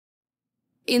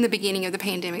In the beginning of the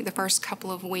pandemic, the first couple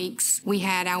of weeks, we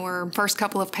had our first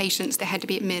couple of patients that had to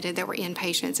be admitted that were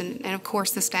inpatients, and of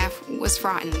course the staff was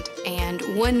frightened. And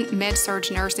one med-surg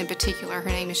nurse in particular, her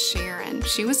name is Sharon,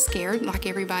 she was scared like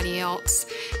everybody else,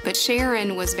 but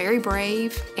Sharon was very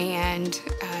brave and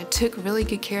took really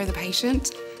good care of the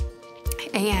patient.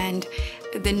 And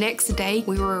the next day,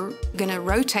 we were going to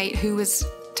rotate who was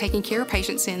taking care of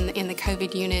patients in the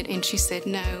COVID unit, and she said,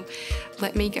 "No,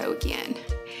 let me go again."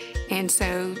 And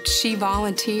so she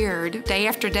volunteered day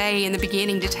after day in the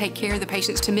beginning to take care of the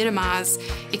patients to minimize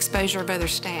exposure of other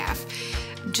staff.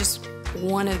 Just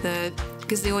one of the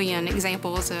gazillion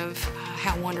examples of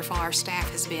how wonderful our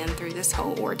staff has been through this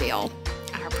whole ordeal.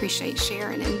 I appreciate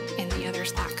Sharon and the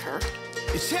others like her.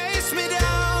 You chased me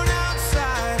down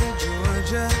outside of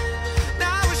Georgia.